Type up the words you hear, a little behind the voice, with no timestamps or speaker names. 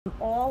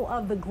all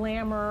of the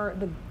glamour,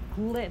 the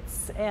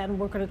glitz, and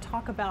we're going to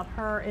talk about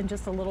her in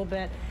just a little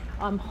bit.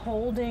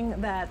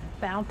 Holding that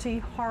bounty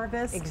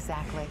harvest,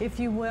 exactly, if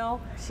you will.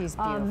 She's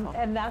beautiful,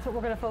 and that's what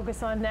we're going to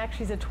focus on next.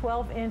 She's a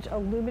 12-inch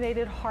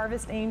illuminated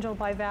harvest angel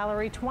by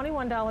Valerie.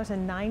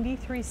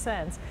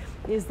 $21.93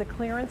 is the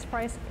clearance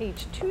price.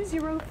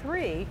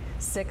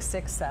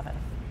 H203667.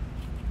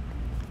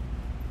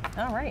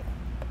 All right.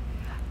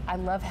 I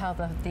love how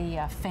the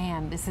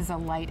fan, this is a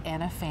light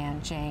and a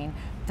fan, Jane.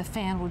 The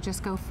fan will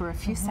just go for a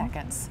few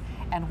seconds,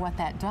 and what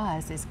that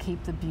does is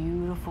keep the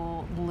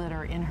beautiful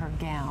glitter in her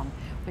gown,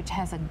 which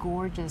has a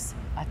gorgeous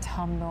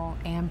autumnal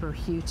amber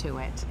hue to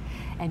it.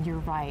 And you're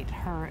right,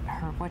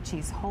 what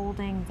she's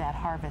holding, that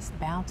harvest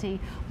bounty.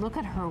 Look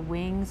at her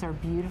wings, are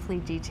beautifully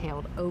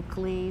detailed oak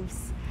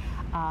leaves.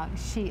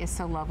 She is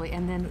so lovely.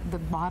 And then the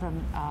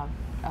bottom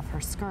of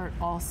her skirt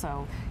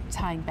also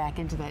tying back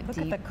into that Look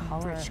deep, at the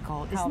color, rich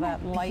gold. How Isn't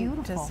that light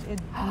beautiful? just, it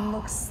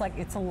looks like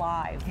it's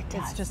alive. It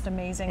does. It's just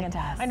amazing. It and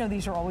does. I know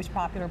these are always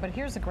popular, but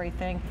here's the great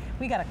thing.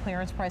 We got a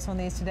clearance price on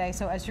these today.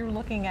 So as you're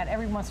looking at,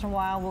 every once in a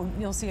while,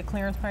 you'll see a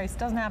clearance price.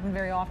 Doesn't happen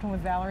very often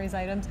with Valerie's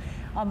items,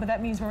 but that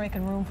means we're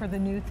making room for the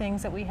new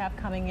things that we have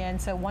coming in.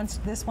 So once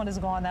this one is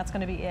gone, that's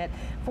going to be it.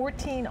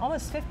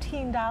 Almost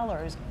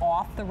 $15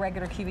 off the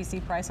regular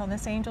QVC price on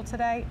this angel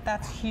today.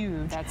 That's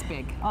huge. That's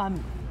big.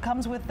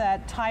 Comes with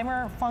that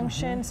timer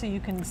function, so you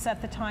can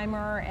set the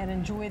timer and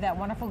enjoy that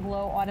wonderful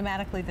glow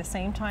automatically the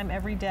same time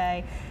every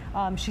day.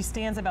 She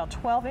stands about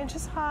 12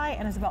 inches high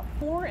and is about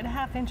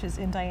 4.5 inches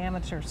in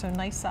diameter, so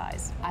nice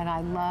size. And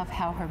I love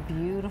how her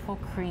beautiful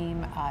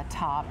cream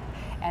top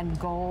and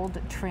gold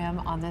trim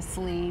on the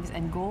sleeves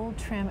and gold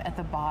trim at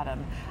the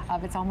bottom.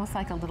 It's almost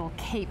like a little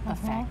cape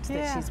effect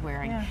that she's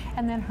wearing.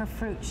 And then her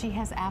fruit, she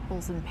has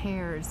apples and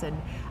pears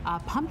and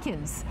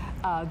pumpkins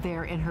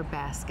there in her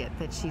basket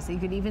that you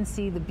can even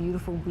see the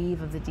beautiful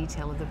weave of the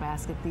detail of the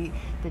basket.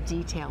 The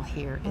detail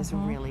here is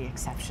really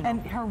exceptional.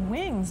 And her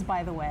wings,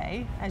 by the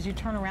way, as you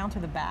turn around to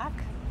the back,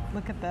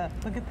 look at the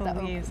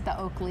leaves. The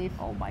oak leaf.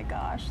 Oh my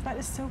gosh, that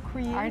is so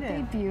creative. Aren't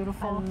they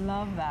beautiful? I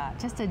love that.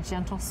 Just a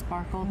gentle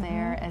sparkle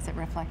there as it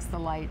reflects the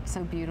light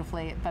so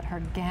beautifully. But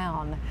her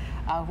gown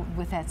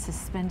with that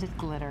suspended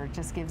glitter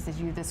just gives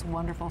you this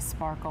wonderful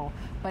sparkle.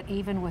 But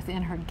even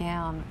within her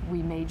gown,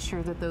 we made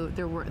sure that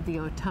there were the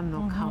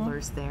autumnal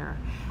colors there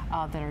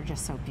that are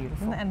just so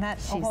beautiful. And that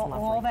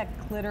all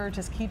that glitter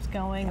just keeps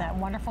going, that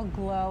wonderful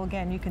glow.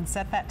 Again, you can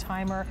set that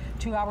timer,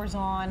 2 hours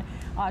on,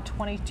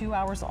 22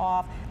 hours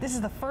off. This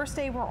is the first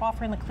day we're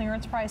offering the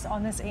clearance price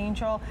on this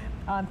angel.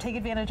 Take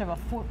advantage of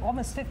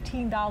almost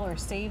 $15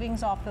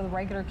 savings off the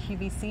regular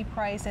QVC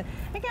price. And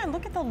again,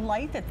 look at the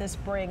light that this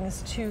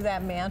brings to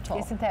that mantle.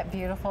 Isn't that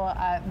beautiful?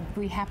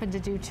 We happen to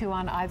do two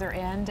on either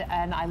end,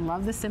 and I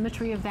love the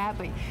symmetry of that,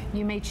 but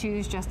you may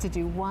choose just to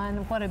do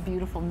one. What a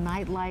beautiful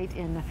night light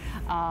in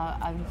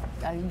a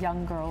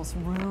young girl's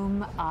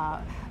room.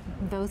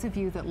 Those of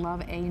you that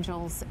love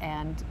angels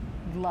and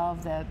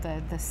love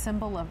the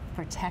symbol of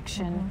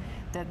protection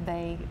that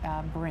they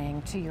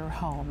bring to your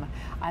home.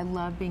 I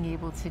love being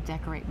able to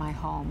decorate my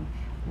home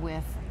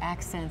with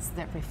accents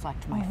that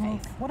reflect my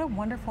faith. What a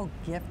wonderful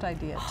gift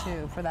idea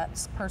too for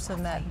that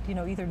person that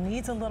either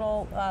needs a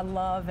little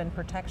love and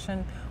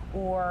protection,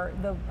 or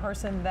the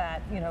person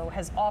that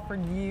has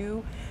offered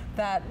you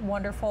that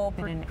wonderful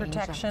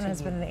protection,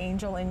 has been an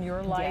angel in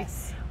your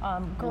life.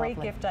 Great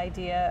gift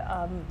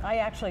idea. I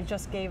actually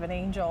just gave an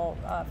angel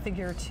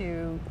figure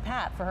to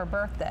Pat for her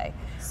birthday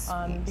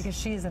because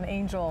she's an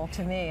angel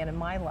to me and in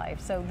my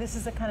life. So this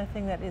is the kind of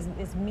thing that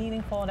is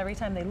meaningful, and every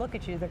time they look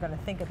at you, they're going to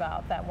think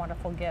about that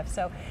wonderful gift.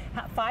 So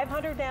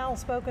 500 now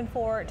spoken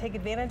for. Take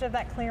advantage of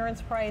that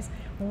clearance price.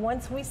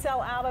 Once we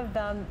sell out of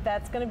them,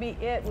 that's going to be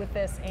it with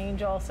this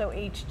angel. So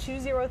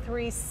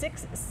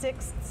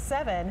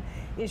H203667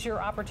 is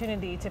your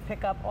opportunity to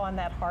pick up on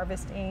that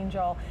harvest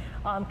angel.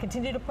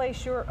 Continue to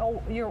place your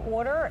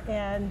order,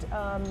 and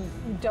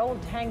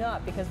don't hang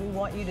up, because we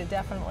want you to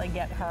definitely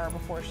get her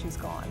before she's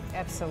gone.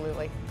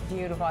 Absolutely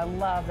beautiful. I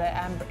love the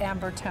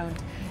amber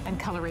toned and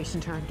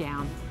coloration to her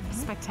gown.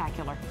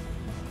 Spectacular.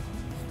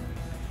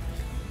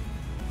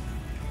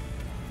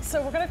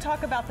 So we're going to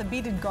talk about the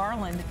beaded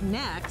garland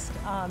next,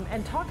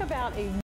 and talk about a